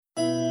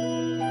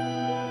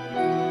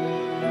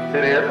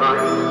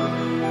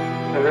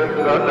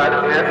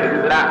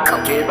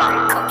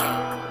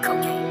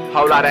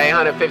Whole lot of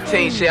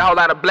 815 shit, whole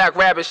lot of Black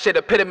Rabbit shit,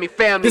 epitome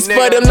family. This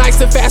for them nights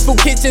in fast food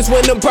kitchens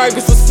when them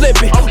burgers was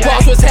flipping.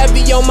 Balls was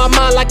heavy on my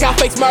mind like I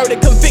faced murder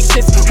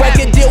convictions.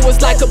 Record deal was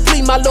like a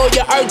plea, my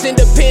lawyer urged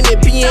independent.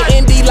 Being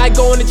indie like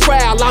going to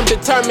trial, I'm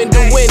determined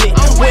to win it.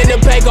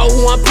 Winnebago,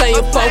 who I'm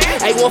playing for.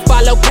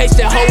 815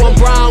 location, ho, I'm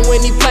Brown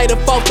when he played the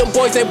fourth. Them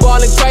boys ain't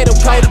ballin', trade them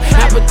code.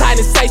 Appetite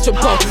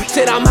insatiable,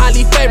 shit, I'm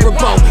highly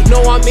favorable.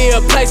 No, I'm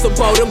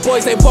irreplaceable. Them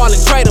boys ain't ballin',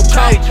 trade them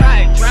code.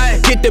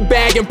 Get the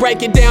bag and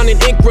break it down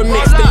in increments.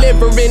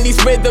 Delivering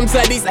these rhythms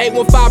of these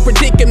 815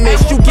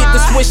 predicaments. You get the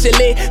swish of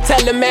lit,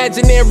 tell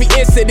imaginary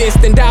incidents,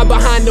 then die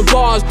behind the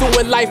bars,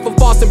 doing life of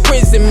false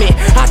imprisonment.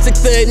 I took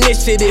the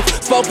initiative,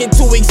 spoken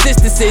to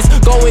existences,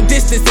 going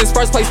distances,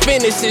 first place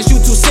finishes. You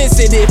too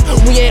sensitive,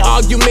 we ain't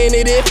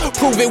argumentative.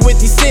 Prove it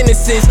with these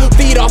sentences.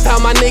 Feed off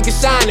how my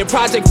niggas shining,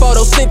 project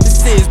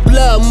photosynthesis.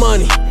 Blood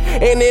money,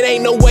 and it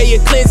ain't no way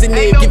of cleansing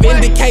it. Give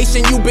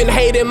indication you been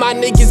hating, my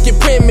niggas get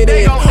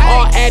primitive.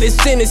 All added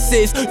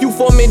sentences, you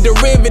forming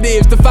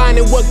derivatives,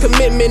 defining what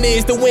commitment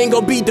is. The win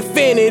gon' be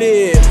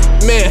definitive.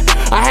 Man,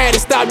 I had to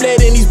stop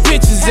letting these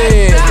bitches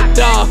in.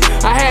 Dawg,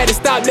 I had to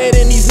stop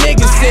letting these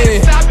niggas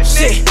in.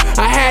 Shit,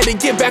 I had to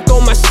get back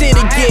on my shit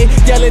again.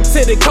 Yelling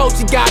to the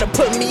coach, you gotta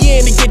put me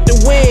in to get the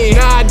win.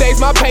 Nowadays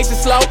my pace is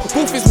slow,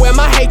 roof is where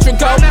my hatred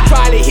go.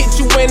 Try to hit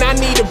you when I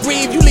need to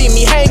breathe, you leave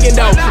me hanging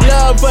though.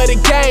 Love of the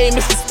game,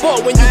 it's a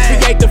sport when you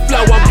create the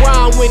flow. I'm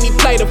Brown when he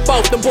play the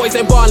folk, them boys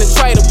ain't ballin',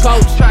 trade them,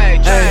 coach.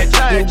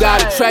 You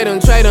gotta trade them,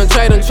 trade them,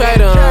 trade them, trade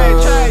them.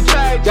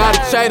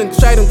 Gotta trade them,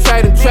 trade them,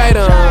 trade them, trade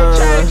them.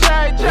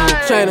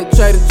 Trade them,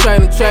 trade them,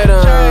 trade them, trade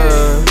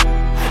them.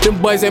 Them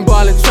boys ain't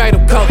ballin', trade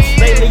them, coach.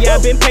 Lately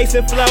I've been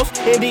pacing flows,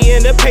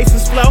 Indiana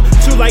paces flow.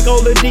 Shoot like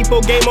Oladipo,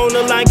 game on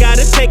the line,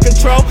 gotta take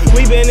control.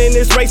 We been in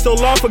this race so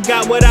long,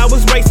 forgot what I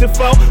was racing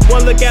for.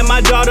 One look at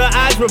my daughter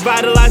eyes,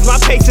 revitalize my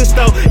patience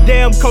though.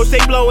 Damn coach, they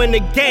blowin'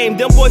 the game,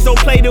 them boys don't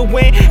play to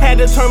win. Had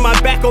to turn my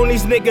back on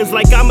these niggas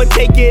like I'ma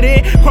take it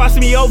in. Cross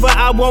me over,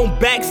 I won't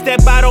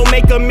backstep, I don't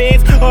make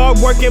amends. Hard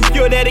work and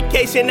pure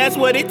dedication, that's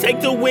what it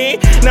take to win.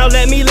 Now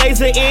let me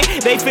laser in,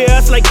 they feel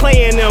us like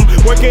playing them.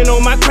 Working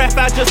on my craft,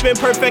 I just been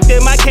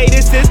perfecting my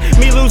cadences.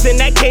 Me losing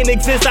that can't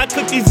exist, I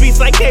cook these beats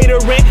like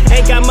catering.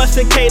 Ain't got much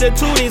to cater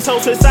to, these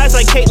hoes with size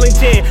like Caitlyn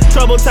Jen.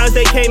 Trouble times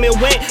they came and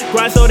went,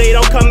 grind so they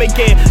don't come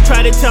again.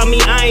 Try to tell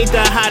me I ain't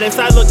the hottest,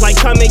 I look like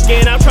come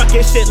again. I'm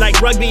trucking shit like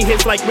rugby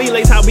hits, like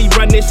relays, how we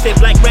run this shit.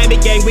 Black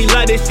Rabbit gang, we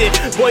love this shit.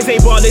 Boys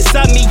ain't ballin',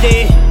 sub me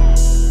in.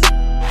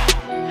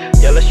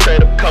 Yeah, let's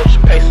trade up coach,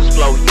 paces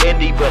flow,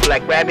 indie, but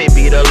Black Rabbit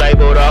be the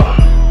label though.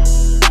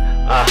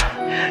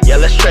 Yeah,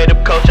 let's trade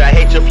up coach, I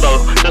hate your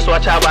flow. Just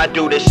watch how I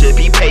do this shit,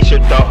 be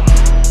patient though.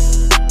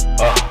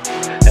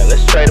 Yeah,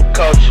 let's trade up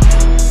coach.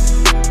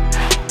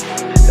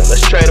 Yeah,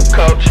 let's trade up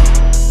coach.